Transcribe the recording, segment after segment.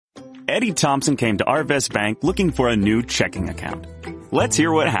Eddie Thompson came to Arvest Bank looking for a new checking account. Let's hear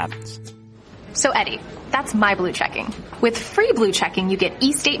what happens. So Eddie, that's my Blue Checking. With free Blue Checking, you get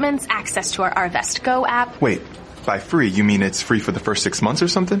e-statements, access to our Arvest Go app. Wait, by free, you mean it's free for the first 6 months or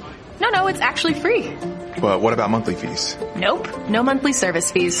something? No, it's actually free. But what about monthly fees? Nope, no monthly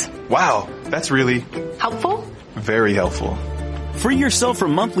service fees. Wow, that's really... Helpful? Very helpful. Free yourself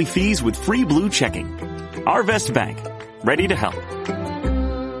from monthly fees with free Blue Checking. Arvest Bank, ready to help.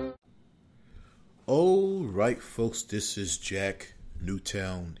 All right, folks, this is Jack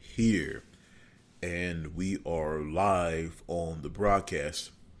Newtown here, and we are live on the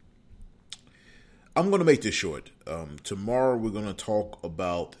broadcast. I'm going to make this short. Tomorrow we're going to talk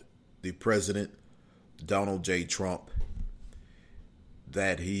about the President, Donald J. Trump,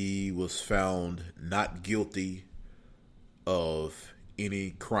 that he was found not guilty of any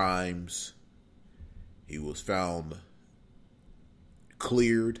crimes. He was found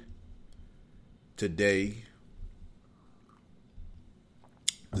cleared today.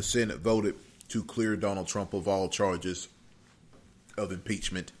 The Senate voted to clear Donald Trump of all charges of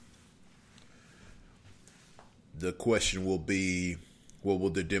impeachment. The question will be, what will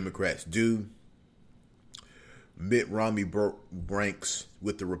the Democrats do? Mitt Romney broke ranks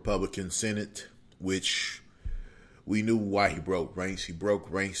with the Republican Senate, which we knew why he broke ranks. He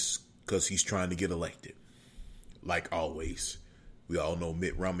broke ranks because he's trying to get elected. Like always. We all know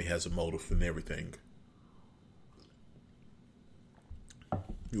Mitt Romney has a motive and everything.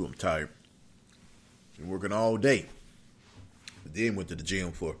 I'm tired. Been working all day. Then went to the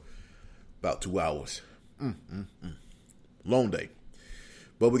gym for about 2 hours. Long day.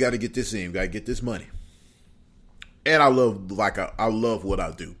 But we got to get this in. We got to get this money. And I love what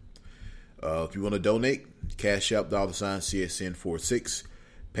I do. If you want to donate, Cash App, $CSN46,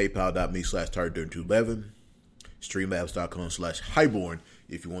 PayPal.me/Tired3211, Streamlabs.com/Highborn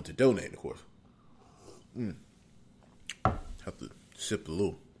if you want to donate, of course. Have to sip a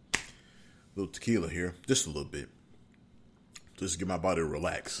little tequila here, just a little bit, just to get my body to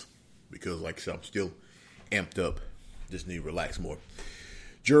relax, because like I said, I'm still amped up. Just need to relax more.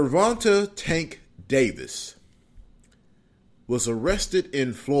 Gervonta Tank Davis was arrested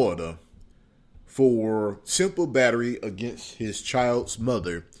in Florida for simple battery against his child's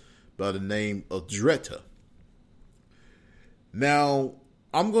mother by the name of Dretta. Now,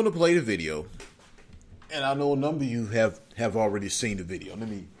 I'm going to play the video, and I know a number of you have already seen the video. Let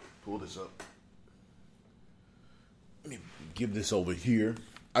me pull this up. Let me give this over here.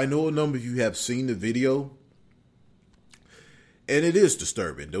 I know a number of you have seen the video, and it is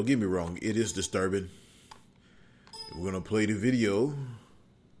disturbing. Don't get me wrong, it is disturbing. We're going to play the video.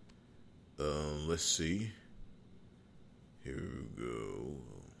 Let's see. Here we go.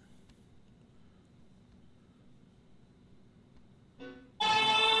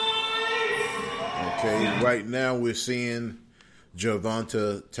 Okay, right now we're seeing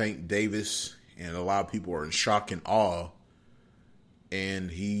Gervonta Tank Davis, and a lot of people are in shock and awe. And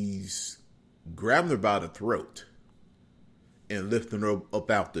he's grabbing her by the throat and lifting her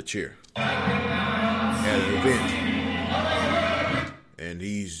up out the chair at an event. And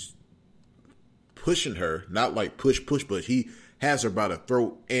he's pushing her, not like push, but he has her by the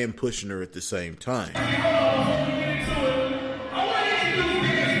throat and pushing her at the same time.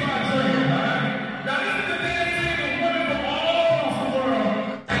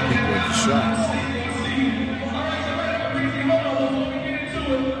 People are shocked.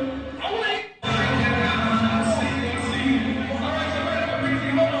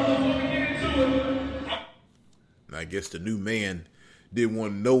 I guess the new man didn't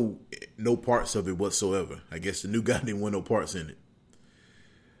want no parts of it whatsoever. I guess the new guy didn't want no parts in it.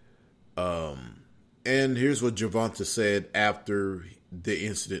 And here's what Gervonta said after the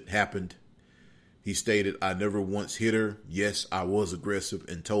incident happened. He stated, "I never once hit her. Yes, I was aggressive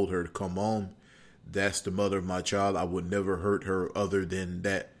and told her to come on. That's the mother of my child. I would never hurt her other than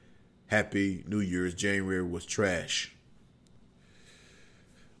that. Happy New Year's. January was trash."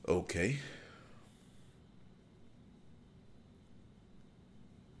 Okay.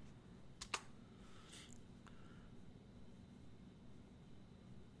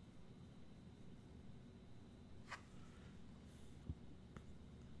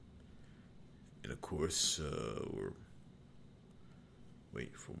 And of course, we're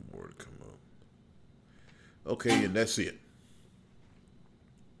waiting for more to come up. Okay, and that's it.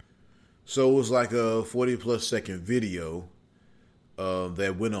 So it was like a 40-plus second video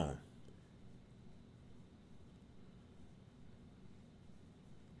that went on.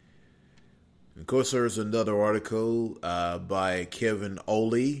 Of course, there's another article by Kevin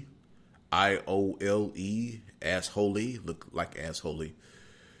Oley, IOLE, Assholey, look like Assholey.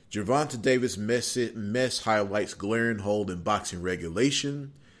 Gervonta Davis mess highlights glaring hole in boxing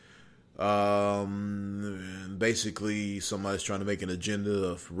regulation. Basically, somebody's trying to make an agenda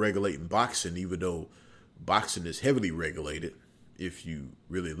of regulating boxing, even though boxing is heavily regulated, if you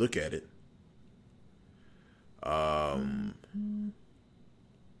really look at it.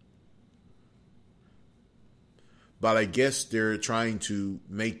 But I guess they're trying to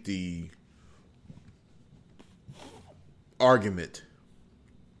make the argument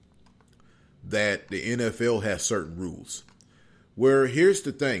that the NFL has certain rules. Where here's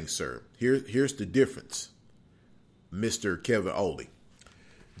the thing, sir. Here's the difference, Mr. Kevin Oley.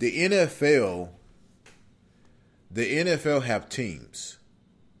 The NFL have teams.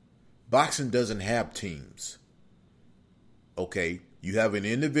 Boxing doesn't have teams. Okay, you have an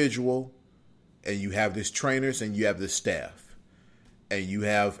individual, and you have this trainers, and you have this staff, and you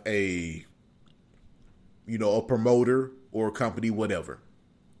have a promoter or a company, whatever.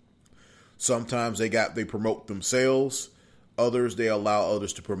 Sometimes they promote themselves. Others, they allow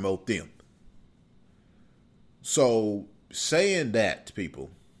others to promote them. So saying that, people,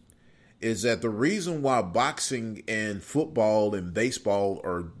 is that the reason why boxing and football and baseball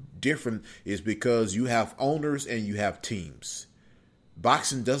are different is because you have owners and you have teams.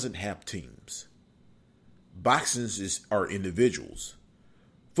 Boxing doesn't have teams. Boxing are individuals.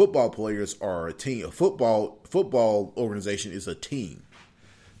 Football players are a team. A football organization is a team.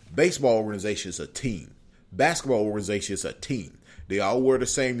 Baseball organization is a team. Basketball organization is a team. They all wear the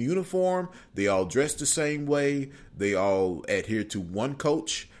same uniform. They all dress the same way. They all adhere to one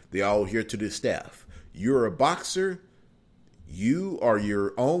coach. They all adhere to the staff. You're a boxer. You are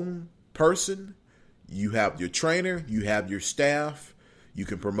your own person. You have your trainer. You have your staff. You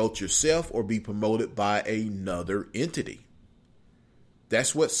can promote yourself or be promoted by another entity.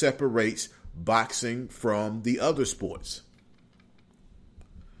 That's what separates boxing from the other sports.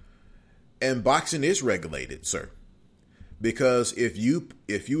 And boxing is regulated, sir. Because if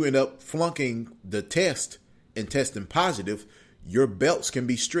you end up flunking the test and testing positive, your belts can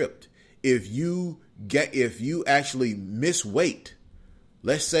be stripped. If you actually miss weight,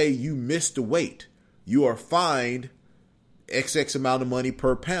 let's say you missed the weight, you are fined XX amount of money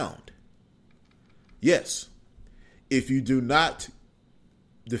per pound. Yes. If you do not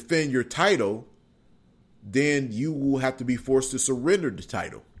defend your title, then you will have to be forced to surrender the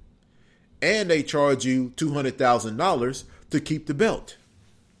title. And they charge you $200,000 to keep the belt.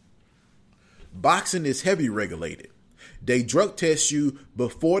 Boxing is heavily regulated. They drug test you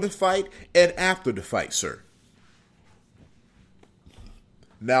before the fight and after the fight, sir.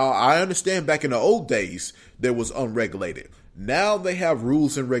 Now, I understand back in the old days, there was unregulated. Now they have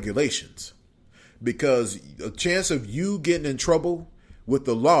rules and regulations. Because a chance of you getting in trouble with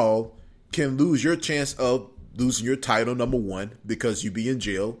the law can lose your chance of losing your title, number one, because you be in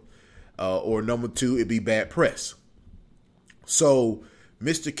jail. Or number two, it'd be bad press. So,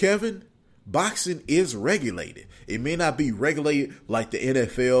 Mr. Kevin, boxing is regulated. It may not be regulated like the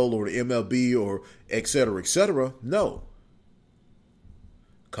NFL or the MLB or et cetera, et cetera. No.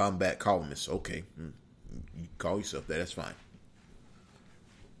 Combat columnist. Okay. You call yourself that. That's fine.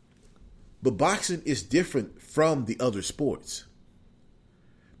 But boxing is different from the other sports.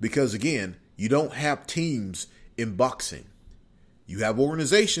 Because, again, you don't have teams in boxing. You have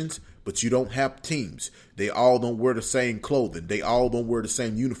organizations, but you don't have teams. They all don't wear the same clothing. They all don't wear the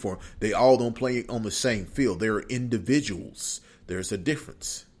same uniform. They all don't play on the same field. They're individuals. There's a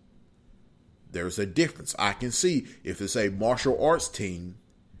difference. There's a difference. I can see if it's a martial arts team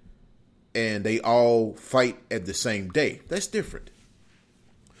and they all fight at the same day. That's different.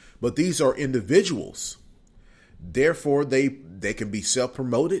 But these are individuals. Therefore, they can be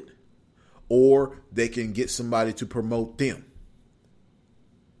self-promoted or they can get somebody to promote them.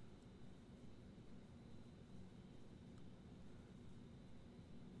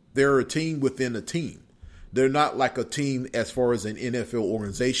 They're a team within a team. They're not like a team as far as an NFL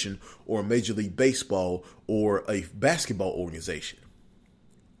organization or Major League Baseball or a basketball organization.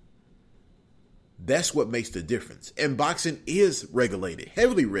 That's what makes the difference. And boxing is regulated,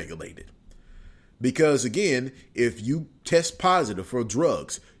 heavily regulated. Because again, if you test positive for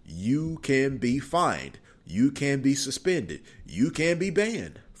drugs, you can be fined. You can be suspended. You can be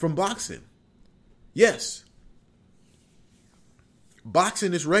banned from boxing. Yes.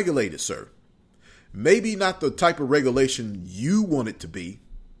 Boxing is regulated, sir. Maybe not the type of regulation you want it to be,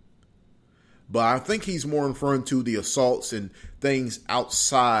 but I think he's more referring to the assaults and things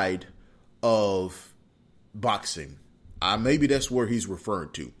outside of boxing. Maybe that's where he's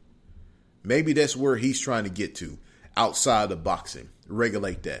referring to. Maybe that's where he's trying to get to, outside of boxing.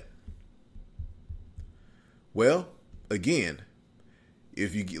 Regulate that. Well, again,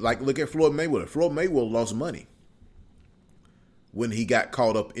 If you look at Floyd Mayweather. Floyd Mayweather lost money when he got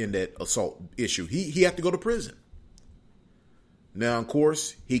caught up in that assault issue. He had to go to prison. Now, of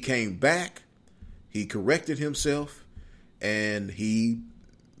course, he came back, he corrected himself, and he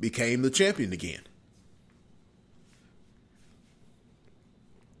became the champion again.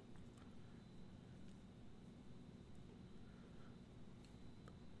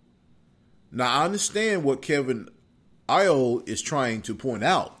 Now, I understand what Kevin Io is trying to point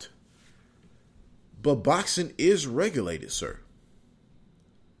out, but boxing is regulated, sir.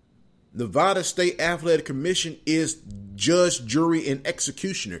 Nevada State Athletic Commission is judge, jury, and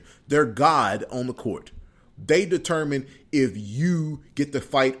executioner. They're God on the court. They determine if you get to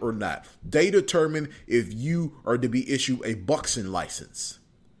fight or not. They determine if you are to be issued a boxing license.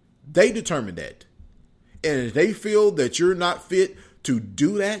 They determine that. And if they feel that you're not fit to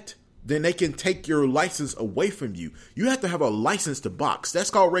do that, then they can take your license away from you. You have to have a license to box.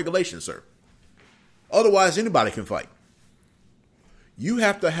 That's called regulation, sir. Otherwise, anybody can fight. You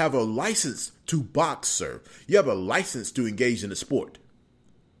have to have a license to box, sir. You have a license to engage in the sport.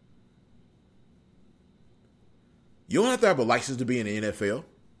 You don't have to have a license to be in the NFL.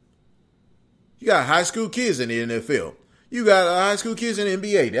 You got high school kids in the NFL. You got high school kids in the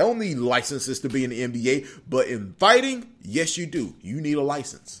NBA. They don't need licenses to be in the NBA. But in fighting, yes, you do. You need a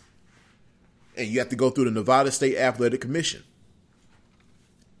license. And you have to go through the Nevada State Athletic Commission.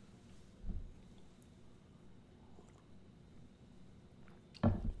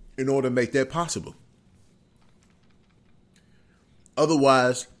 In order to make that possible.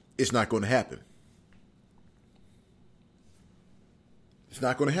 Otherwise, it's not going to happen. It's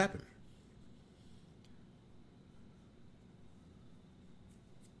not going to happen.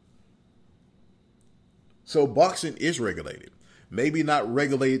 So boxing is regulated. Maybe not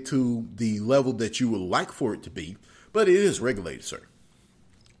regulated to the level that you would like for it to be, but it is regulated, sir.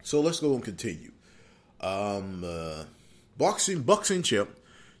 So let's go and continue. Boxing champ,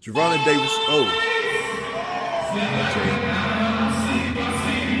 Gervonta Davis.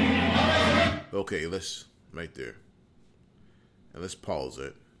 Okay, let's right there. And let's pause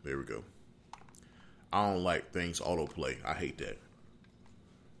it. There we go. I don't like things autoplay. I hate that.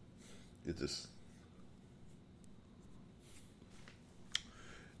 It just...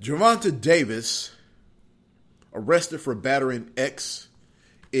 Gervonta Davis arrested for battering ex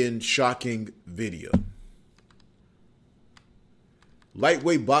in shocking video.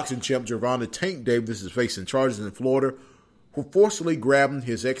 Lightweight boxing champ Gervonta Tank Davis is facing charges in Florida for forcibly grabbing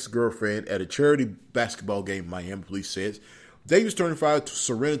his ex-girlfriend at a charity basketball game, Miami police says. Davis, 25,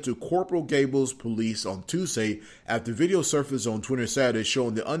 surrendered to Corporal Gables police on Tuesday after video surfaced on Twitter Saturday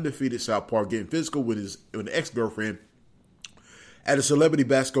showing the undefeated Southpaw getting physical with an ex-girlfriend at a celebrity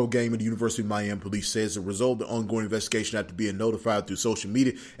basketball game at the University of Miami. Police says the result of the ongoing investigation after being notified through social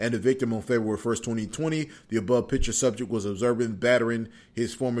media and the victim on February 1st, 2020. The above picture subject was observing battering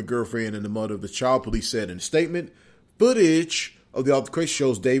his former girlfriend and the mother of the child, police said in a statement. Footage of the altercation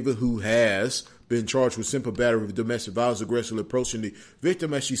shows David, who has been charged with simple battery with domestic violence, aggressively approaching the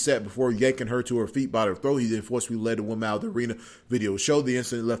victim as she sat before yanking her to her feet by her throat. He then forcibly led the woman out of the arena. Video showed the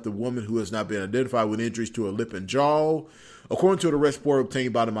incident left the woman, who has not been identified, with injuries to her lip and jaw. According to the arrest report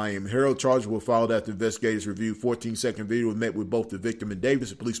obtained by the Miami Herald, charges were filed after investigators reviewed 14-second video and met with both the victim and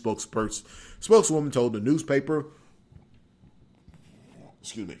Davis. A police spokeswoman told the newspaper,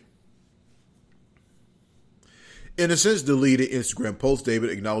 in a since deleted Instagram post, David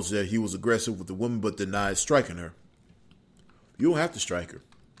acknowledged that he was aggressive with the woman but denied striking her. You don't have to strike her.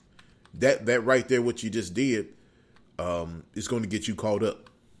 That right there, what you just did, is going to get you caught up.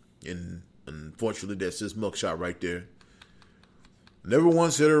 And unfortunately, that's his mugshot right there. Never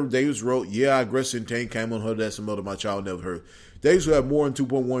once hit her. Davis wrote, "Yeah, aggressive intent came on her. That's the mother of my child never heard." Davis, who had more than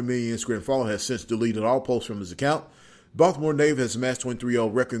 2.1 million Instagram followers, has since deleted all posts from his account. Baltimore native has amassed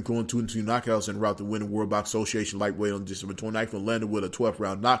 23-year-old record, including 22 knockouts en route to winning World Box Association lightweight on December 29th and landed with a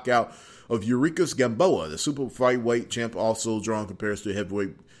 12th-round knockout of Eureka's Gamboa. The super flyweight champ also drawn compares to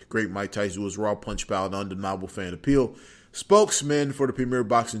heavyweight great Mike Tyson, who was raw punch power and undeniable fan appeal. Spokesman for the Premier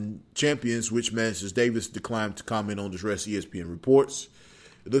Boxing Champions, which manages Davis, declined to comment on this rest. ESPN reports.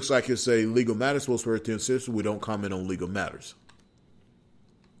 It looks like he'll say legal matters. Spokesperson says we don't comment on legal matters.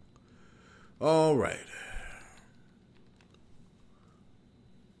 All right.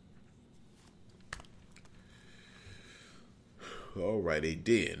 All righty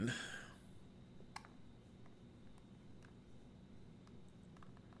then.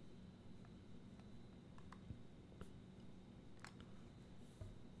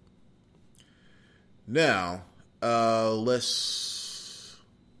 Now, let's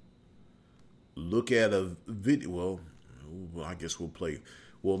look at a video. Well, I guess we'll play.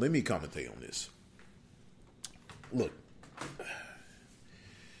 Well, let me commentate on this. Look,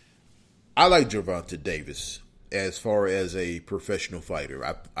 I like Gervonta Davis as far as a professional fighter.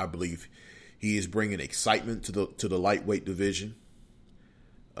 I believe he is bringing excitement to the lightweight division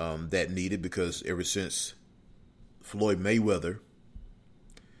that needed, because ever since Floyd Mayweather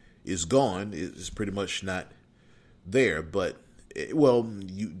is gone, it's pretty much not there. But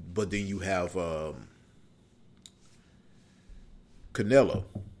then you have Canelo,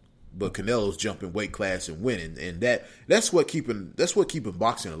 but Canelo's jumping weight class and winning, and that's what keeping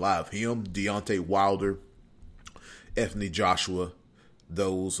boxing alive. Him, Deontay Wilder, Anthony Joshua,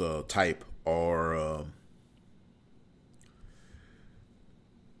 those type are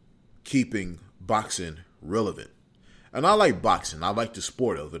keeping boxing relevant. And I like boxing. I like the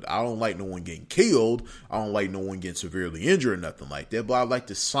sport of it. I don't like no one getting killed. I don't like no one getting severely injured or nothing like that. But I like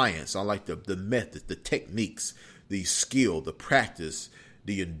the science. I like the method, the techniques, the skill, the practice,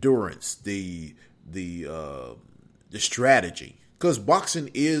 the endurance, the strategy. Because boxing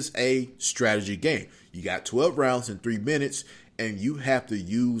is a strategy game. You got 12 rounds in 3 minutes, and you have to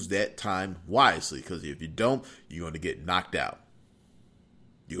use that time wisely. Because if you don't, you're going to get knocked out.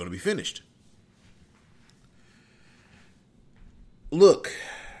 You're going to be finished. Look,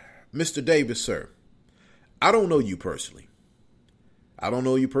 Mr. Davis, sir, I don't know you personally. I don't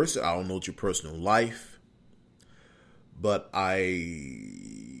know your personal life. But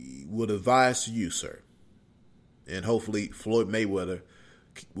I would advise to you, sir, and hopefully Floyd Mayweather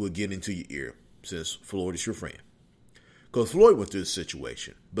will get into your ear, since Floyd is your friend. Because Floyd went through this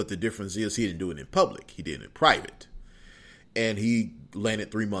situation, but the difference is he didn't do it in public. He did it in private. And he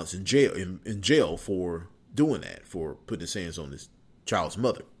landed 3 months in jail for doing that, for putting his hands on his child's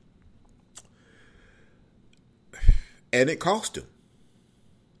mother. And it cost him.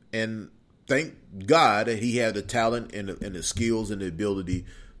 And thank God that he had the talent and the skills and the ability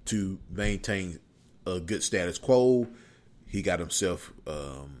to maintain a good status quo. He got himself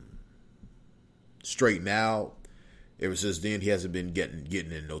straightened out. Ever since then, he hasn't been getting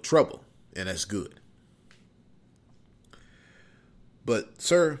in no trouble, and that's good. But,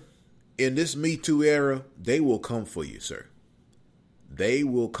 sir, in this Me Too era, they will come for you, sir. They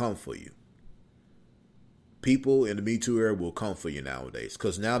will come for you. People in the Me Too era will come for you nowadays,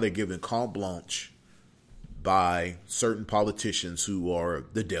 because now they're given carte blanche by certain politicians who are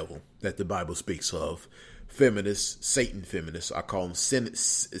the devil that the Bible speaks of. Feminists, Satan feminists. I call them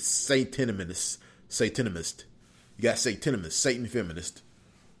Satanimists. You got Satanimists, Satan feminists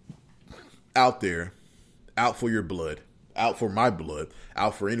out there, out for your blood, out for my blood,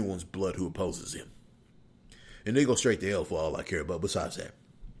 out for anyone's blood who opposes him. And they go straight to hell for all I care about besides that.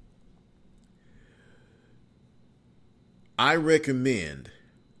 I recommend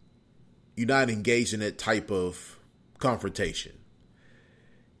you not engage in that type of confrontation.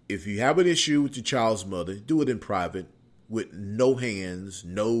 If you have an issue with your child's mother, do it in private with no hands,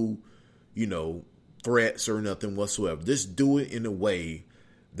 no, threats or nothing whatsoever. Just do it in a way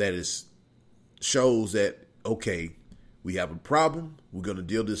that shows that, okay, we have a problem. We're going to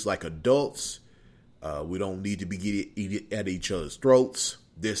deal with this like adults. We don't need to be getting at each other's throats,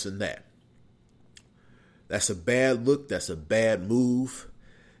 this and that. That's a bad look. That's a bad move.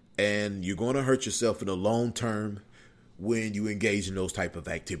 And you're going to hurt yourself in the long term when you engage in those type of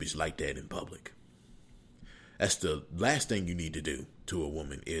activities like that in public. That's the last thing you need to do to a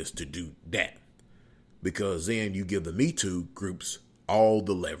woman, is to do that. Because then you give the Me Too groups all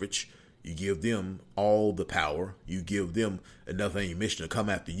the leverage. You give them all the power. You give them enough ammunition to come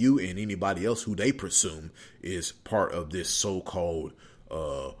after you and anybody else who they presume is part of this so-called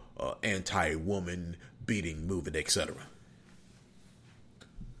anti-woman beating movement, etc.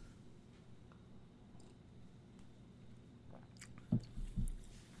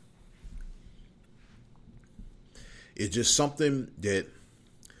 It's just something that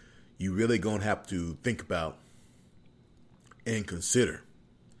you really gonna have to think about and consider.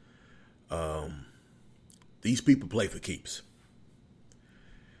 These people play for keeps.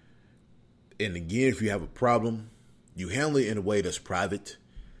 And again, if you have a problem, you handle it in a way that's private,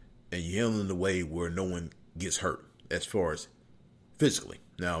 and you handle it in a way where no one gets hurt as far as physically.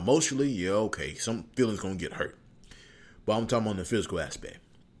 Now, emotionally, yeah, okay, some feelings going to get hurt. But I'm talking on the physical aspect,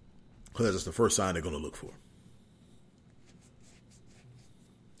 because that's the first sign they're going to look for.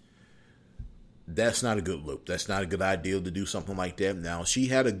 That's not a good look. That's not a good idea to do something like that. Now, she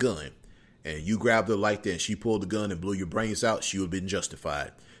had a gun, and you grabbed her like that, and she pulled the gun and blew your brains out, she would have been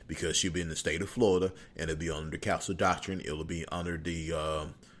justified, because she'd be in the state of Florida, and it'll be under the council doctrine. It'll be under the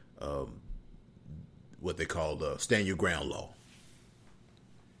what they call the stand your ground law.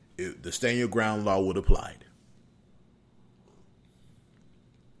 The stand your ground law would apply.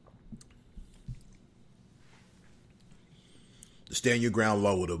 The stand your ground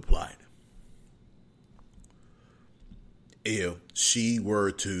law would have applied. If she were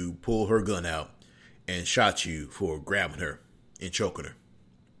to pull her gun out and shot you for grabbing her and choking her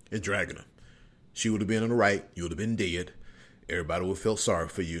and dragging her, she would have been on the right. You would have been dead. Everybody would have felt sorry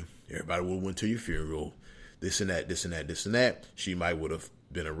for you. Everybody would have went to your funeral. This and that, this and that, this and that. She might would have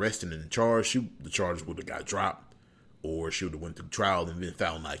been arrested and charged. The charges would have got dropped. Or she would have went through trial and been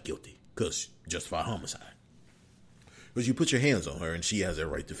found not guilty. Because justified homicide. Because you put your hands on her and she has that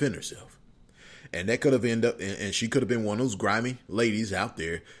right to defend herself. And that could have ended up, and she could have been one of those grimy ladies out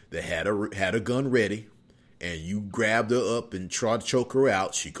there that had a gun ready, and you grabbed her up and tried to choke her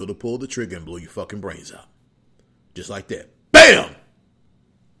out. She could have pulled the trigger and blew your fucking brains out. Just like that. BAM!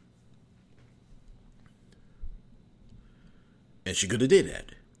 And she could have did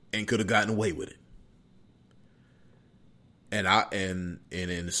that and could have gotten away with it. And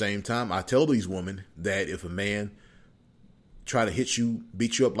in the same time, I tell these women that if a man try to hit you,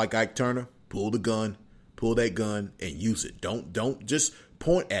 beat you up like Ike Turner, pull that gun and use it. Don't just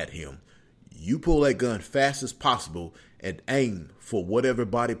point at him. You pull that gun fast as possible and aim for whatever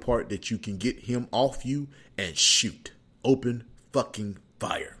body part that you can get him off you and shoot. Open fucking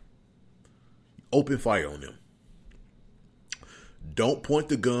fire. Open fire on them. Don't point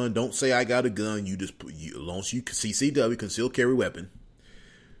the gun. Don't say I got a gun. As long as you CCW, concealed carry weapon.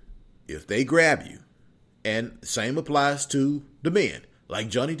 If they grab you, and same applies to the men, like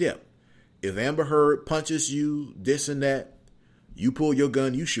Johnny Depp. If Amber Heard punches you, this and that, you pull your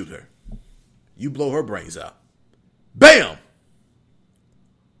gun, you shoot her. You blow her brains out. BAM!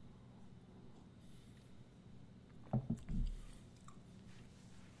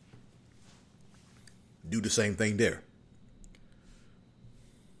 Do the same thing there.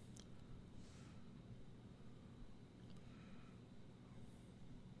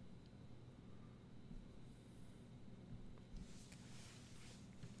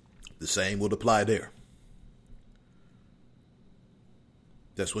 The same would apply there.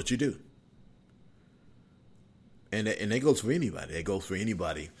 That's what you do. And that goes for anybody. That goes for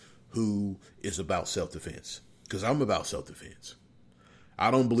anybody who is about self-defense. Because I'm about self-defense.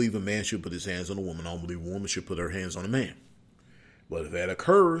 I don't believe a man should put his hands on a woman. I don't believe a woman should put her hands on a man. But if that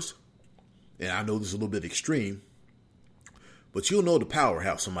occurs, and I know this is a little bit extreme, but you'll know the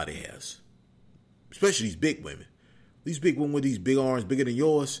powerhouse somebody has. Especially these big women. These big women with these big arms bigger than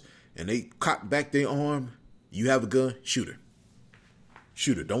yours, and they cock back their arm, you have a gun, shoot her.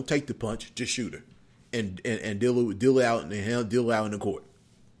 Shoot her. Don't take the punch, just shoot her. And deal it out in the court.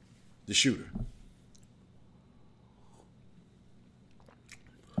 The shooter.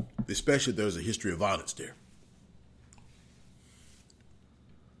 Especially if there's a history of violence there.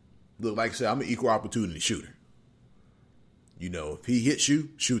 Look, like I said, I'm an equal opportunity shooter. You know, if he hits you,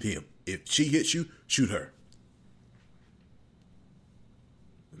 shoot him. If she hits you, shoot her.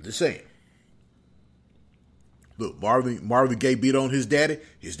 I'm just saying. Look, Marvin Gaye beat on his daddy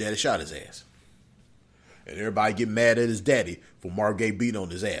shot his ass. And everybody get mad at his daddy for Marvin Gaye beating on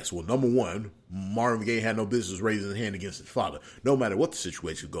his ass. Well, number one, Marvin Gaye had no business raising his hand against his father. No matter what the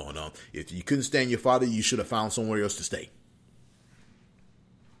situation is going on. If you couldn't stand your father, you should have found somewhere else to stay.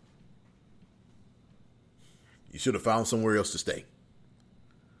 You should have found somewhere else to stay.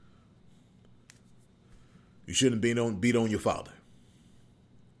 You shouldn't beat on your father.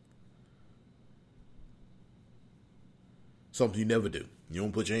 Something you never do. You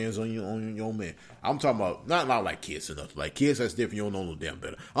don't put your hands on your own man. I'm talking about not like kids or nothing. Like kids, that's different. You don't know no damn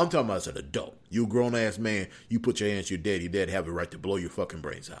better. I'm talking about as an adult. You a grown ass man. You put your hands on your dad. Your dad have a right to blow your fucking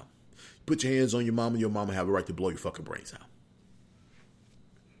brains out. Put your hands on your mama. Your mama have a right to blow your fucking brains out.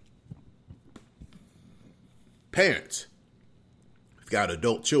 Parents, if you got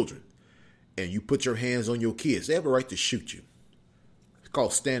adult children, and you put your hands on your kids, they have a right to shoot you. It's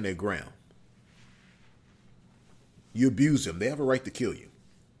called stand their ground. You abuse them, they have a right to kill you.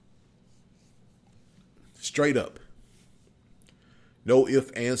 Straight up. No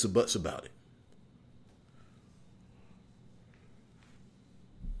ifs, ands, or buts about it.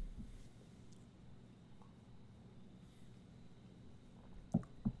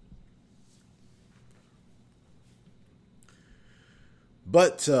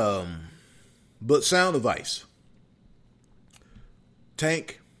 But sound advice.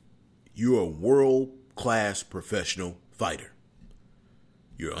 Tank, you're a world-class professional fighter.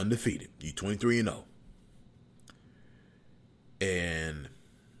 You're undefeated. You're 23-0. And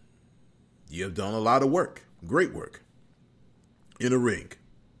you have done a lot of work. Great work. In a ring.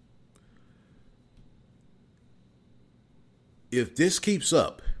 If this keeps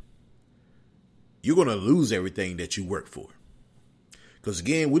up, you're going to lose everything that you work for. Because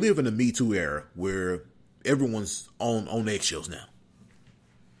again, we live in the Me Too era where Everyone's on eggshells now.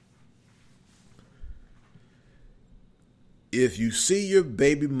 If you see your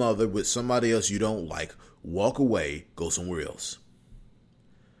baby mother with somebody else you don't like, walk away, go somewhere else.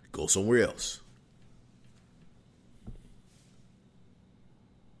 Go somewhere else.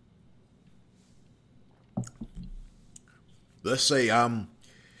 Let's say I'm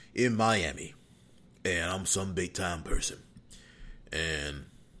in Miami and I'm some big time person and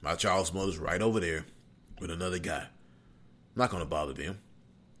my child's mother's right over there with another guy. I'm not going to bother them.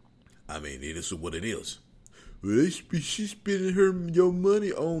 I mean, it is what it is. Well, she's spending your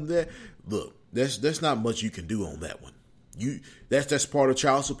money on that. Look, that's not much you can do on that one. That's part of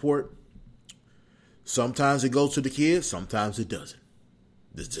child support. Sometimes it goes to the kids, sometimes it doesn't.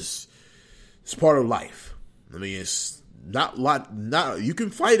 It's part of life. I mean, it's not you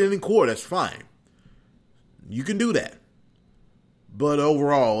can fight it in court, that's fine. You can do that. But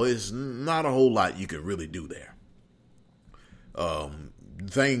overall, it's not a whole lot you can really do there. The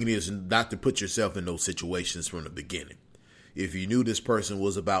thing is not to put yourself in those situations from the beginning. If you knew this person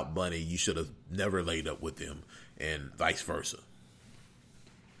was about money, you should have never laid up with them, and vice versa.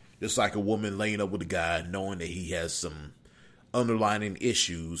 Just like a woman laying up with a guy knowing that he has some underlying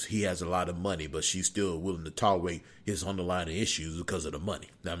issues, he has a lot of money, but she's still willing to tolerate his underlying issues because of the money.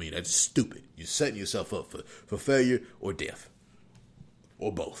 I mean, that's stupid. You're setting yourself up for failure or death.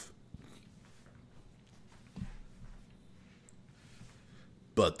 Or both.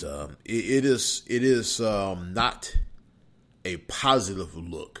 But it is not a positive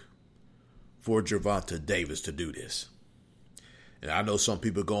look for Gervonta Davis to do this. And I know some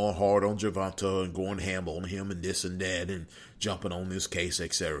people going hard on Gervonta and going ham on him and this and that and jumping on this case,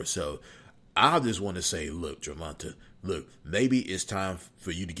 etc. So I just want to say, look, Gervonta, look, maybe it's time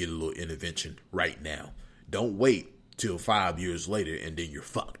for you to get a little intervention right now. Don't wait till 5 years later and then you're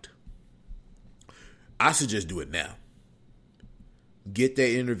fucked. I suggest do it now. Get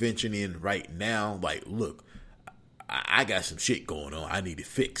that intervention in right now. Like, look, I got some shit going on I need to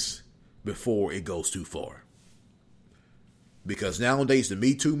fix before it goes too far. Because nowadays, the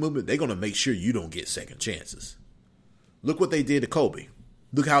Me Too movement, they're going to make sure you don't get second chances. Look what they did to Kobe.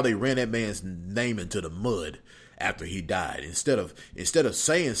 Look how they ran that man's name into the mud after he died. Instead of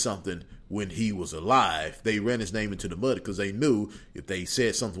saying something when he was alive, they ran his name into the mud because they knew if they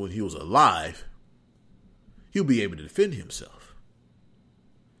said something when he was alive, he'll be able to defend himself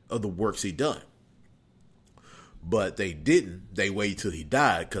of the works he done. But they didn't. They waited till he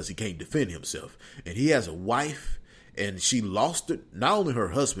died because he can't defend himself. And he has a wife, and she lost it, not only her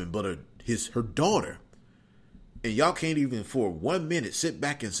husband, but her daughter. And y'all can't even for 1 minute sit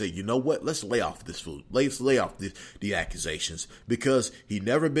back and say, you know what, let's lay off this fool. Let's lay off the accusations because he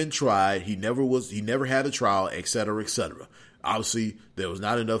never been tried. He never had a trial, etc., etc. Obviously, there was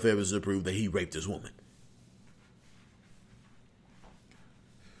not enough evidence to prove that he raped this woman.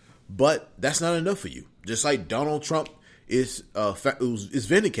 But that's not enough for you. Just like Donald Trump is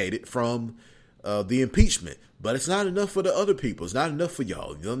vindicated from the impeachment. But it's not enough for the other people. It's not enough for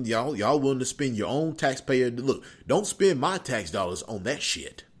y'all. Y'all willing to spend your own taxpayer. Look, don't spend my tax dollars on that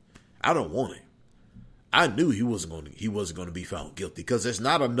shit. I don't want it. I knew he wasn't going to be found guilty because there's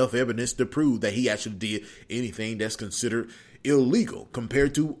not enough evidence to prove that he actually did anything that's considered illegal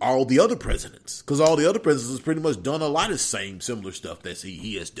compared to all the other presidents. Because all the other presidents has pretty much done a lot of similar stuff that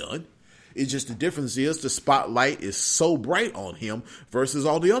he has done. It's just the difference is the spotlight is so bright on him versus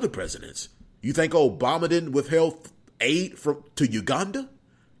all the other presidents. You think Obama didn't withhold aid to Uganda?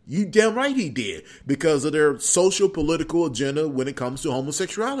 You damn right he did because of their social political agenda when it comes to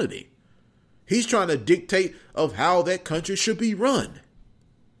homosexuality. He's trying to dictate of how that country should be run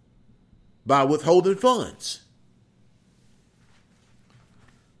by withholding funds.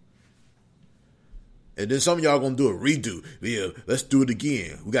 And then some of y'all going to do a redo. Yeah, let's do it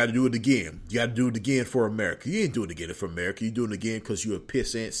again. We got to do it again. You got to do it again for America. You ain't doing it again for America. You're doing it again because you're a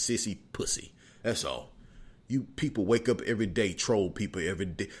pissant, sissy pussy. That's all. You people wake up every day, troll people every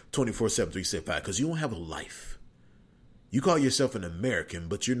day, 24/7, 365, because you don't have a life. You call yourself an American,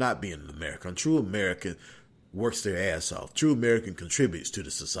 but you're not being an American. True American works their ass off. True American contributes to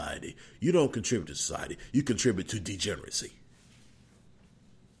the society. You don't contribute to society. You contribute to degeneracy.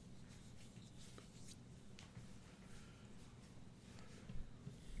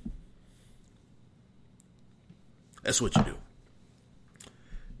 That's what you do.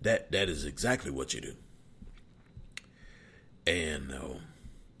 That is exactly what you do. And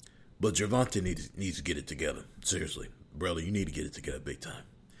but Gervonta needs to get it together. Seriously, brother, you need to get it together big time.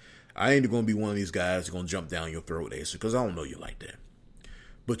 I ain't going to be one of these guys going to jump down your throat, Ace, because I don't know you like that.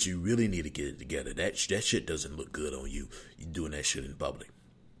 But you really need to get it together. That shit doesn't look good on you. You doing that shit in public.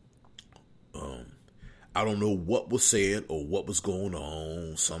 I don't know what was said or what was going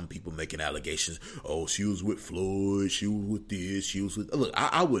on. Some people making allegations. Oh, she was with Floyd. She was with this. She was with... Look,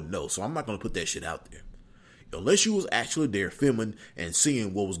 I wouldn't know, so I'm not going to put that shit out there. Unless you was actually there filming and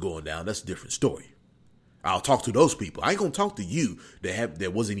seeing what was going down, that's a different story. I'll talk to those people. I ain't going to talk to you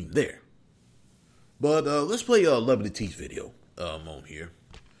that wasn't even there. But let's play Lovely T's video on here.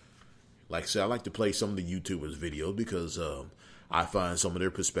 Like I said, I like to play some of the YouTubers' videos because... I find some of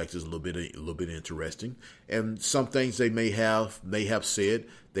their perspectives a little bit interesting, and some things they may have said,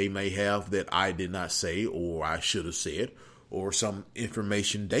 they may have that I did not say or I should have said, or some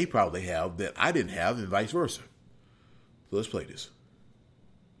information they probably have that I didn't have, and vice versa. So let's play this.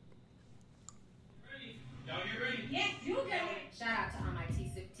 Ready? Y'all get ready? Yes, you get it. Shout out to my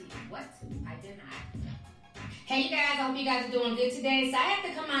T-Sip T. What? I did not. Hey, you guys, I hope you guys are doing good today. So I have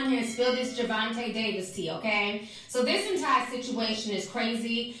to come on here and spill this Gervonta Davis tea, okay? So this entire situation is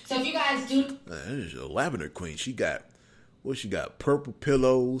crazy. So if you guys do... There's a lavender queen. She got purple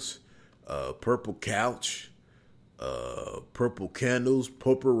pillows, purple couch, purple candles,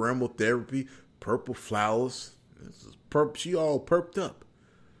 purple aromatherapy, purple flowers. This is purple. She all perped up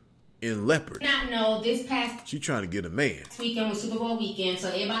in leopard. Not know this past... She trying to get a man. Weekend was Super Bowl weekend, so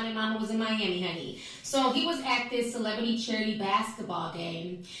everybody and mama was in Miami, honey. So he was at this celebrity charity basketball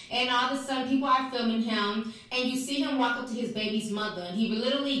game, and all of a sudden people are filming him, and you see him walk up to his baby's mother, and he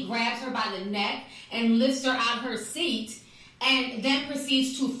literally grabs her by the neck and lifts her out of her seat, and then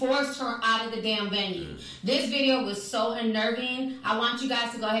proceeds to force her out of the damn venue. This video was so unnerving. I want you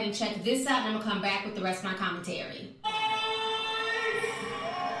guys to go ahead and check this out, and I'm going to come back with the rest of my commentary.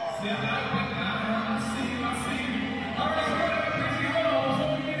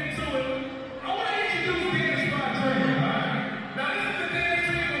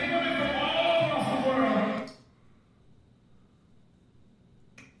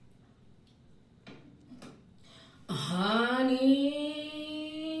 Honey.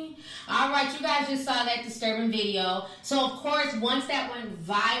 Alright, you guys just saw that disturbing video. So, of course, once that went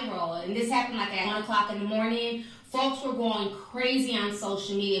viral, and this happened like at 1 o'clock in the morning, folks were going crazy on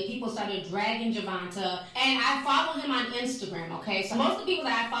social media. People started dragging Gervonta. And I follow him on Instagram, okay? So most of the people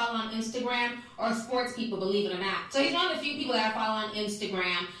that I follow on Instagram are sports people, believe it or not. So he's one of the few people that I follow on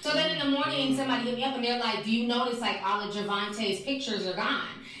Instagram. So then in the morning, somebody hit me up and they're like, do you notice like all of Gervonta's pictures are gone?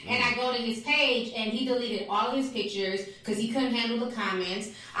 And I go to his page and he deleted all of his pictures because he couldn't handle the comments.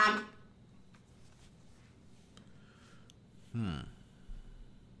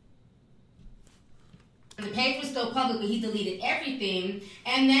 The page was still public, but he deleted everything.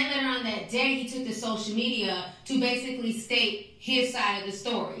 And then later on that day, he took to social media to basically state his side of the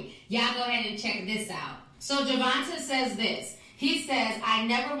story. Y'all go ahead and check this out. So Gervonta says this. He says, I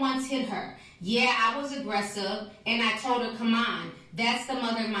never once hit her. Yeah, I was aggressive, and I told her, come on, that's the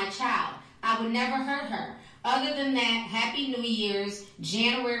mother of my child. I would never hurt her. Other than that, Happy New Year's.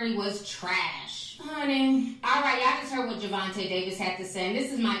 January was trash. Honey. All right, y'all just heard what Gervonta Davis had to say, and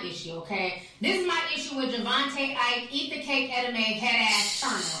this is my issue, okay? This is my issue with Gervonta Ike, eat the cake, Edame, head-ass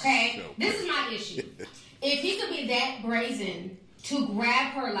Turner, okay? This is my issue. If he could be that brazen to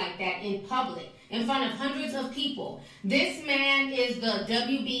grab her like that in public, in front of hundreds of people, this man is the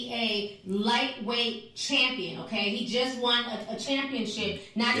WBA lightweight champion, okay? He just won a championship.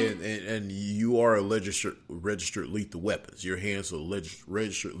 And you are a registered lethal weapons. Your hands are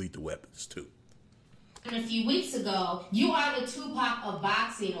registered lethal weapons, too. And a few weeks ago, you are the Tupac of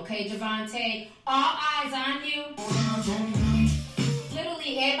boxing, okay, Gervonta? All eyes on you.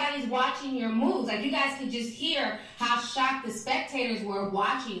 Literally, everybody's watching your moves. Like, you guys could just hear how shocked the spectators were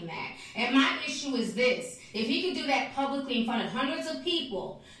watching that. And my issue is this. If he could do that publicly in front of hundreds of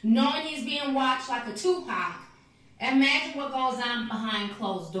people, knowing he's being watched like a Tupac, imagine what goes on behind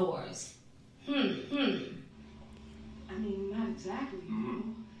closed doors. I mean, not exactly, you know.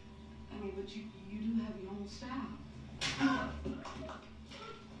 I mean, but you do have your own style.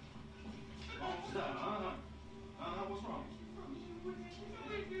 What's wrong?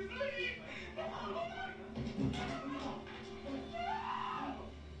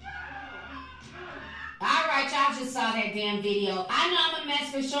 Alright, y'all just saw that damn video. I know I'm a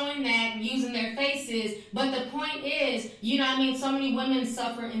mess for showing that and using their faces, but the point is, you know what I mean, so many women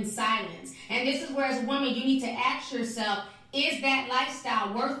suffer in silence. And this is where as a woman, you need to ask yourself, is that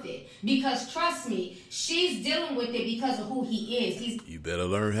lifestyle worth it? Because trust me, she's dealing with it because of who he is. You better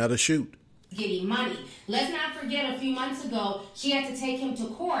learn how to shoot. Getting money. Let's not forget a few months ago, she had to take him to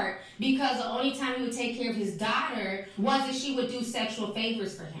court because the only time he would take care of his daughter was if she would do sexual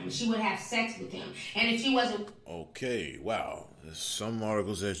favors for him. She would have sex with him. And if she wasn't... Okay, wow. Some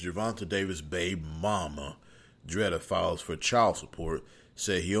articles says Gervonta Davis' babe mama, Dretta, files for child support,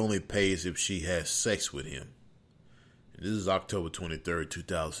 said he only pays if she has sex with him. And this is October 23rd,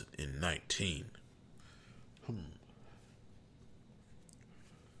 2019.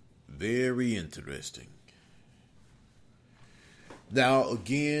 Very interesting. Now,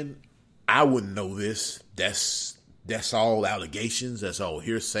 again, I wouldn't know this. That's all allegations. That's all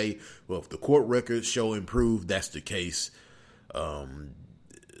hearsay. Well, if the court records show and prove that's the case,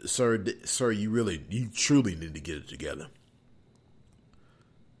 sir, you truly need to get it together.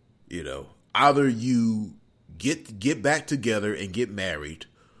 You know, either you get back together and get married,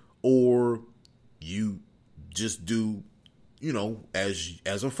 or you just do, you know, as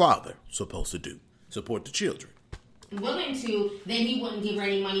a father supposed to do, support the children. Willing to, then he wouldn't give her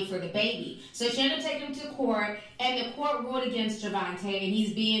any money for the baby. So she ended up taking him to court, and the court ruled against Gervonta, and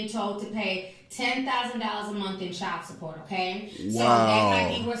he's being told to pay $10,000 a month in child support, okay? Wow. So that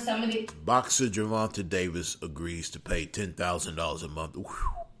might be where some of the... Boxer Gervonta Davis agrees to pay $10,000 a month.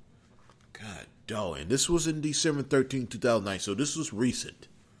 Whew. God dog. And this was in December 13, 2009, so this was recent.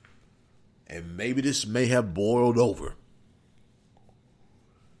 And maybe this may have boiled over.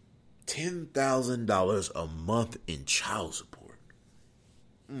 $10,000 a month in child support.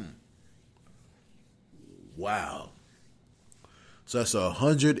 Wow. So that's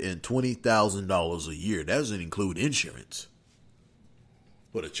 $120,000 a year. That doesn't include insurance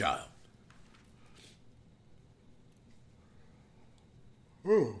for the child.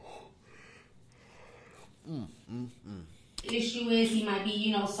 Issue is he might be,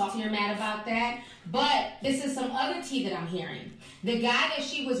 you know, salty or mad about that. But this is some other tea that I'm hearing. The guy that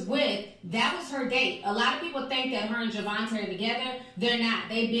she was with, that was her date. A lot of people think that her and Gervonta are together. They're not.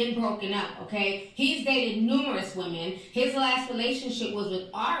 They've been broken up, okay? He's dated numerous women. His last relationship was with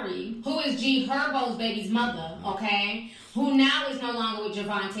Ari, who is G Herbo's baby's mother, okay? Who now is no longer with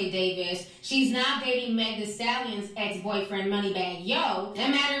Gervonta Davis. She's now dating Meg Thee Stallion's ex-boyfriend, Moneybagg Yo. As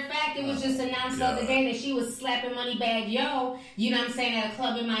a matter of fact, it was just announced the other day that she was slapping Moneybagg Yo, you know what I'm saying, at a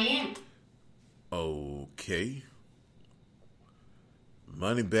club in Miami. Okay.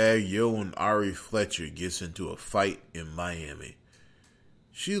 Moneybagg Yo and Ari Fletcher gets into a fight in Miami.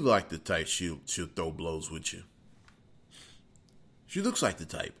 She like the type she'll throw blows with you. She looks like the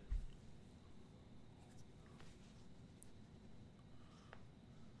type.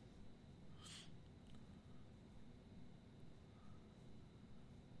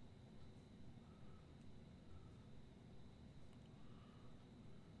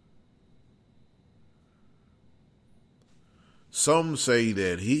 Some say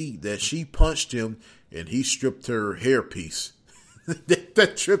that she punched him and he stripped her hairpiece.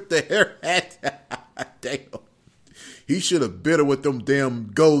 that stripped the hair hat. Damn. He should have bit her with them damn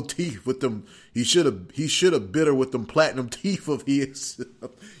gold teeth. With them, he should have bit her with them platinum teeth of his.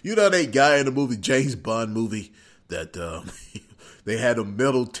 You know that guy in the movie, James Bond movie, that they had them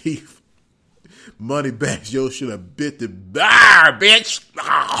metal teeth. Moneybagg Yo should have bit the bitch.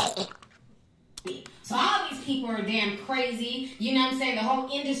 So all these people are damn crazy. You know what I'm saying? The whole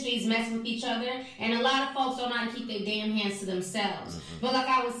industry is messing with each other. And a lot of folks don't know how to keep their damn hands to themselves. But like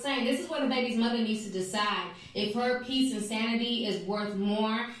I was saying, this is where the baby's mother needs to decide if her peace and sanity is worth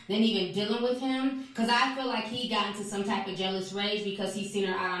more than even dealing with him. Because I feel like he got into some type of jealous rage because he's seen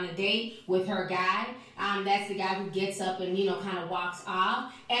her out on a date with her guy. That's the guy who gets up and, you know, kind of walks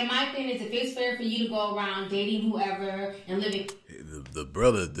off. And my thing is, if it's fair for you to go around dating whoever and living... The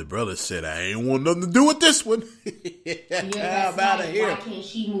brother said, I ain't want nothing to do with this one. I'm out of here. Why can't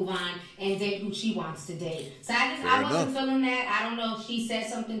she move on and date who she wants to date? So I wasn't feeling that. I don't know if she said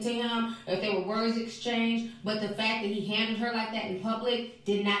something to him or if there were words exchanged, but the fact that he handled her like that in public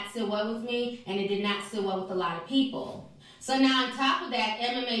did not sit well with me, and it did not sit well with a lot of people. So now on top of that,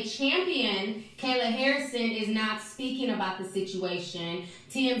 MMA champion Kayla Harrison is not speaking about the situation.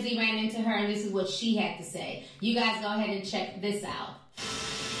 TMZ ran into her, and this is what she had to say. You guys go ahead and check this out.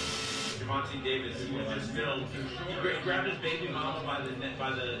 Gervonta Davis was just filmed. He grabbed his baby mama by the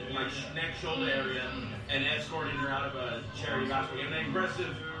neck shoulder area and escorted her out of a charity basketball game. An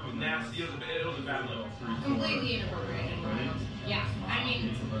aggressive, nasty. It was a bad look. Completely inappropriate. Yeah, I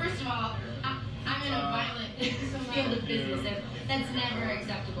mean, first of all, I'm in a violent field of business. That's never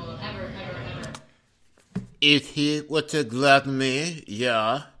acceptable, ever. If he were to grab me,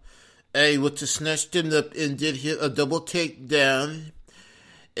 yeah, I would have snatched him up and did him a double takedown,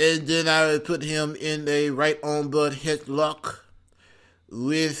 and then I would put him in a right arm bar headlock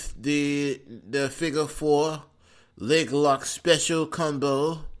with the figure 4 leg lock special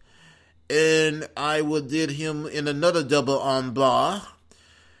combo, and I would did him in another double arm bar.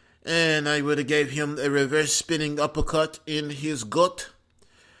 And I would have gave him a reverse spinning uppercut in his gut.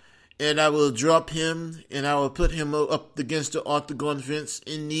 and I will drop him, and I will put him up against the octagon fence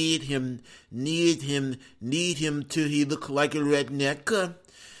and knead him till he look like a redneck.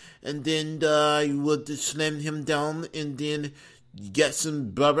 And then I would slam him down, and then get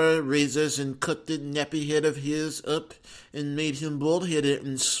some barber razors and cut the nappy head of his up and made him bald-headed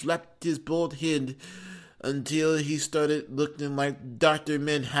and slapped his bald head until he started looking like Dr.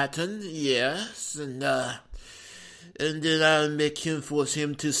 Manhattan, yes, and then I'll force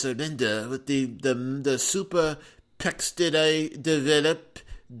him to surrender with the super pecs that I developed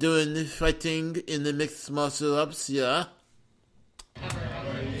during the fighting in the mixed martial arts, yeah.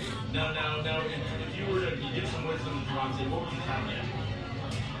 Now, if you were to give some wisdom to Gervonta, what would you tell him?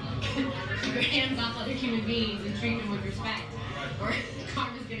 Keep your hands off other human beings and treat them with respect, or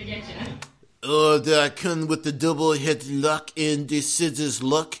karma's gonna get you. Or I come with the double headlock and the scissors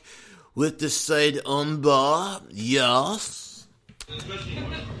lock with the side armbar, yes. Especially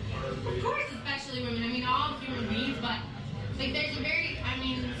women. Of course, especially women. I mean, all human beings, but like there's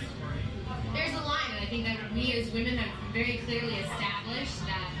a line, and I think that we as women have very clearly established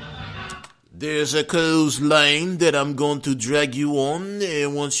that. There's a close line that I'm going to drag you on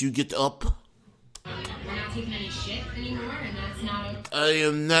once you get up. We're not taking any shit anymore, and that's not okay. I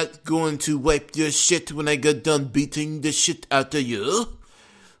am not going to wipe your shit when I get done beating the shit out of you.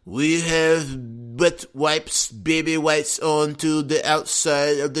 We have wet wipes, baby wipes onto the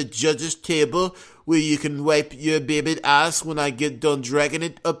outside of the judge's table where you can wipe your baby ass when I get done dragging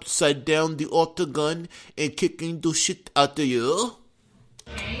it upside down the octagon and kicking the shit out of you.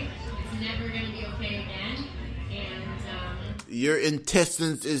 Okay, it's never going to be okay again, and your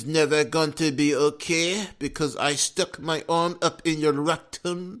intestines is never going to be okay because I stuck my arm up in your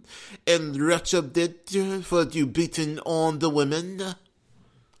rectum and rubbed it for you beating on the women.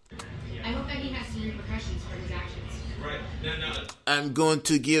 I hope that he has some repercussions for his actions. Right. No. I'm going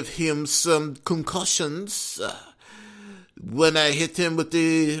to give him some concussions. When I hit him with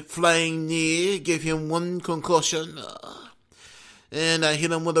the flying knee, give him one concussion. And I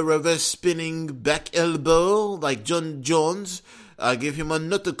hit him with a reverse spinning back elbow like John Jones. I give him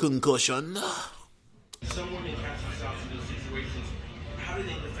another concussion. Some women catch themselves in those situations. How do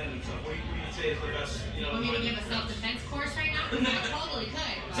they defend themselves? What do you say is the best? You want me to give a self-defense course right now? I totally could.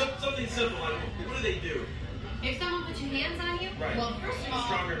 Something simple. Like, what do they do? If someone puts two hands on you, right. Well, first of all,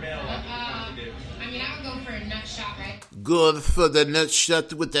 stronger male. I would go for a nut shot, right? Good for the nut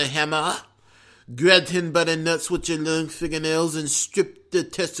shot with the hammer. Grab him by the nuts with your long fingernails and strip the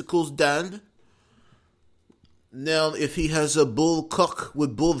testicles down. Now, if he has a bull cock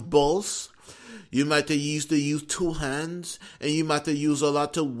with both balls, you might have used to use two hands, and you might have used a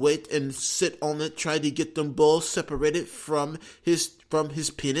lot of weight and sit on it, try to get them balls separated from his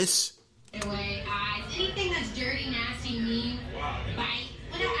penis. Away eyes, anything that's dirty, nasty, mean, bite.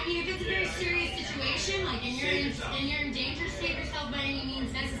 Whatever. I mean, if it's a very serious situation, like and you're in danger, save yourself by any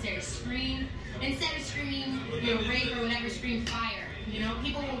means necessary. Scream instead of screaming, rape or whatever. Scream fire.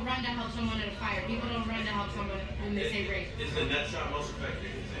 People will run to help someone at a fire. People don't run to help someone when they say rape. Is the nut shot most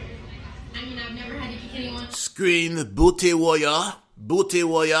effective? I mean, I've never had to kick anyone. Scream booty warrior, booty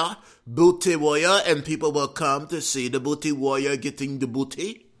warrior, booty warrior, and people will come to see the booty warrior getting the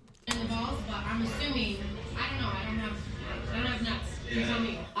booty. And the balls, but I'm assuming, I don't know, I don't have nuts. You tell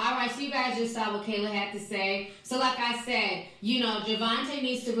me. All right, so you guys just saw what Kayla had to say. So like I said, Gervonta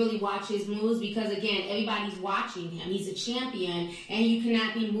needs to really watch his moves because, again, everybody's watching him. He's a champion, and you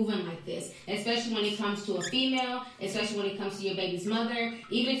cannot be moving like this, especially when it comes to a female, especially when it comes to your baby's mother.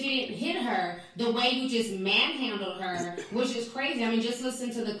 Even if you didn't hit her, the way you just manhandled her was just crazy. I mean, just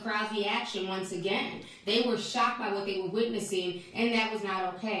listen to the crowd's reaction once again. They were shocked by what they were witnessing, and that was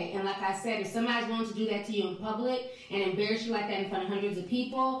not okay. And like I said, if somebody's going to do that to you in public and embarrass you like that in front of hundreds of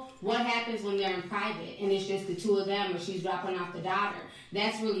people, what happens when they're in private and it's just the two of them or she's dropping off the daughter?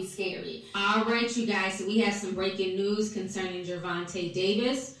 That's really scary. All right, you guys, so we have some breaking news concerning Gervonta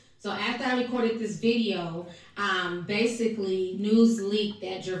Davis. So after I recorded this video, basically news leaked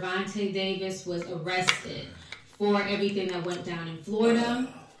that Gervonta Davis was arrested for everything that went down in Florida.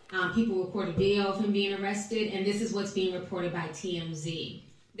 People recorded video of him being arrested, and this is what's being reported by TMZ.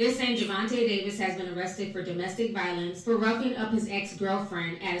 This saying Gervonta Davis has been arrested for domestic violence for roughing up his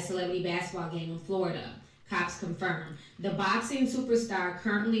ex-girlfriend at a celebrity basketball game in Florida. Cops confirm. The boxing superstar,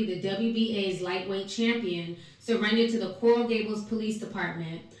 currently the WBA's lightweight champion, surrendered to the Coral Gables Police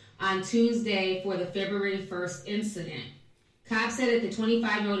Department on Tuesday for the February 1st incident. Cops said that the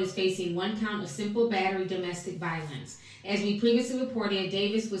 25-year-old is facing one count of simple battery domestic violence. As we previously reported,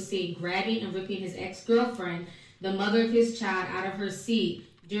 Davis was seen grabbing and ripping his ex-girlfriend, the mother of his child, out of her seat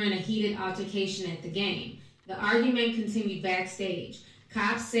during a heated altercation at the game. The argument continued backstage.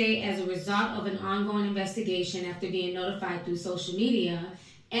 Cops say as a result of an ongoing investigation after being notified through social media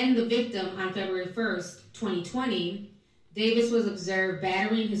and the victim on February 1st, 2020, Davis was observed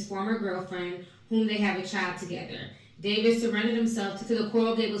battering his former girlfriend, whom they have a child together. Davis surrendered himself to the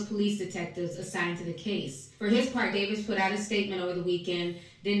Coral Gables police detectives assigned to the case. For his part, Davis put out a statement over the weekend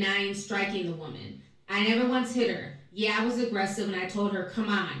denying striking the woman. "I never once hit her. Yeah, I was aggressive and I told her, come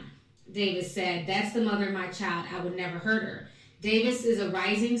on," Davis said. "That's the mother of my child. I would never hurt her." Davis is a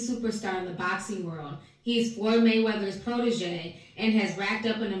rising superstar in the boxing world. He is Floyd Mayweather's protege and has racked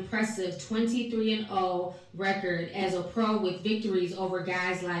up an impressive 23-0 record as a pro with victories over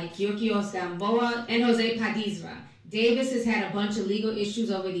guys like Yuriorkis Gamboa and Jose Padizra. Davis has had a bunch of legal issues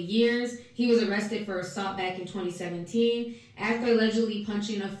over the years. He was arrested for assault back in 2017. After allegedly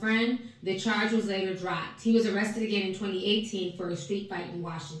punching a friend, the charge was later dropped. He was arrested again in 2018 for a street fight in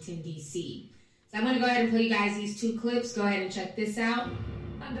Washington, D.C. So I'm going to go ahead and play you guys these two clips. Go ahead and check this out.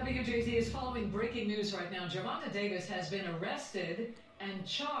 And WJZ is following breaking news right now. Gervonta Davis has been arrested and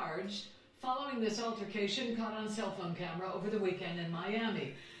charged following this altercation caught on cell phone camera over the weekend in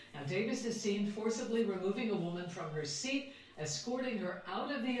Miami. Now, Davis is seen forcibly removing a woman from her seat, escorting her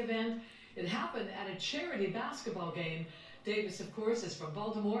out of the event. It happened at a charity basketball game. Davis, of course, is from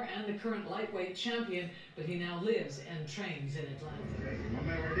Baltimore and the current lightweight champion, but he now lives and trains in Atlanta.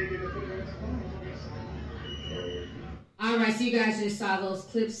 All right, so you guys just saw those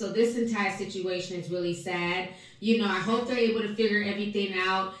clips. So this entire situation is really sad. I hope they're able to figure everything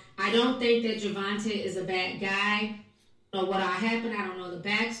out. I don't think that Gervonta is a bad guy. I don't know what happened. I don't know the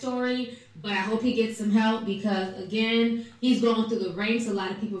backstory, but I hope he gets some help because, again, he's going through the ranks. A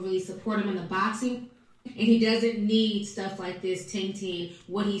lot of people really support him in the boxing, and he doesn't need stuff like this tainting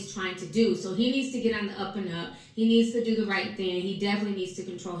what he's trying to do. So he needs to get on the up and up. He needs to do the right thing. He definitely needs to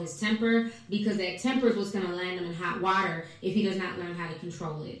control his temper because that temper is what's going to land him in hot water if he does not learn how to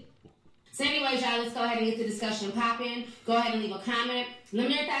control it. So anyways, y'all, let's go ahead and get the discussion popping. Go ahead and leave a comment. Let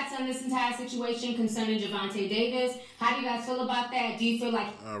me know your thoughts on this entire situation concerning Gervonta Davis. How do you guys feel about that? Do you feel like...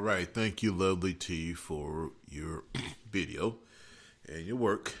 All right. Thank you, Lovely T, for your video and your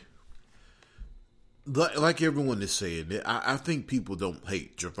work. Like everyone is saying, I think people don't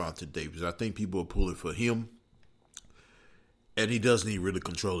hate Gervonta Davis. I think people are pulling for him. And he does need to really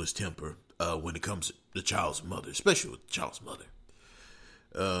control his temper when it comes to the child's mother, especially with the child's mother.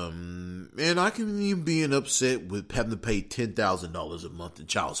 And I can even be upset with having to pay $10,000 a month in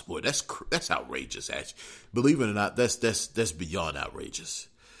child support. That's outrageous, actually. Believe it or not, that's beyond outrageous.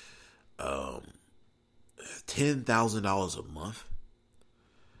 $10,000 a month.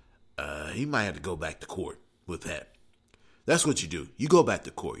 He might have to go back to court with that. That's what you do. You go back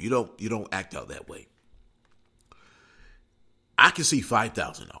to court. You don't act out that way. I can see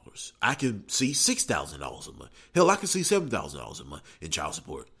 $5,000. I can see $6,000 a month. Hell, I can see $7,000 a month in child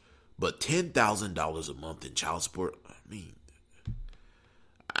support. But $10,000 a month in child support,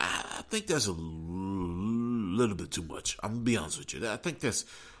 I think that's a little bit too much. I'm gonna be honest with you. I think that's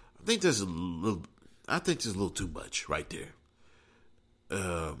a little too much right there.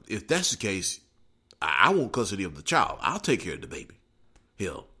 If that's the case, I want custody of the child. I'll take care of the baby.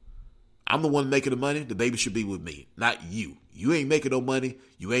 Hell, I'm the one making the money. The baby should be with me, not you. You ain't making no money.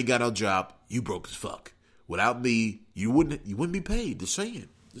 You ain't got no job. You broke as fuck. Without me, you wouldn't be paid. Just saying.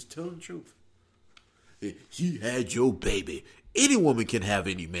 Just telling the truth. You had your baby. Any woman can have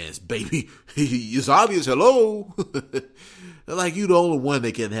any man's baby. It's obvious. Hello. Like you the only one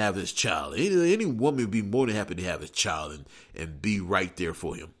that can have his child. Any woman would be more than happy to have his child and be right there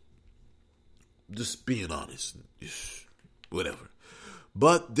for him. Just being honest. Whatever.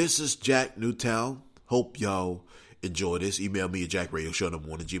 But this is Jack Newtown. Hope y'all enjoy this. Email me at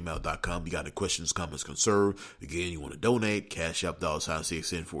jackradioshow1@gmail.com. You got any questions, comments, concerns? Again, you want to donate? Cash App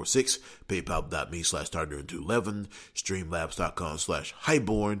 $CXN46. PayPal.me/Tarder211.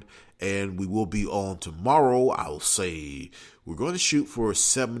 Streamlabs.com/Highborn. And we will be on tomorrow. I'll say we're going to shoot for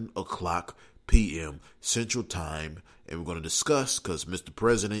 7:00 p.m. Central Time. And we're going to discuss, because Mr.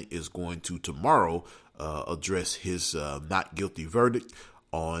 President is going to tomorrow address his not guilty verdict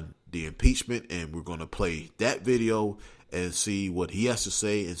on the impeachment, and we're going to play that video and see what he has to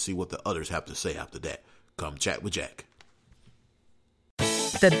say and see what the others have to say after that. Come chat with Jack.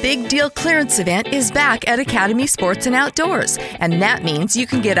 The Big Deal Clearance Event is back at Academy Sports and Outdoors, and that means you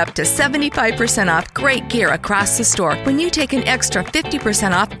can get up to 75% off great gear across the store when you take an extra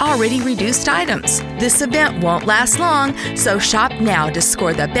 50% off already reduced items. This event won't last long, so shop now to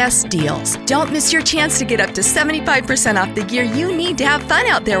score the best deals. Don't miss your chance to get up to 75% off the gear you need to have fun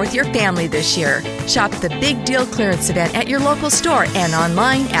out there with your family this year. Shop the Big Deal Clearance Event at your local store and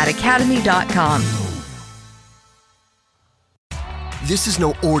online at academy.com. This is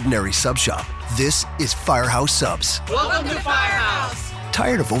no ordinary sub shop. This is Firehouse Subs. Welcome to Firehouse.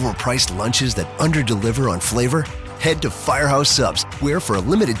 Tired of overpriced lunches that underdeliver on flavor? Head to Firehouse Subs, where for a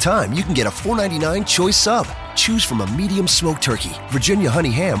limited time you can get a $4.99 choice sub. Choose from a medium smoked turkey, Virginia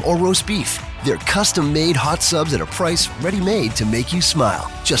honey ham, or roast beef. They're custom-made hot subs at a price ready-made to make you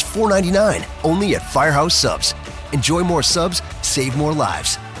smile. Just $4.99, only at Firehouse Subs. Enjoy more subs, save more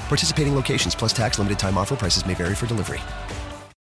lives. Participating locations plus tax, limited time offer. Prices may vary for delivery.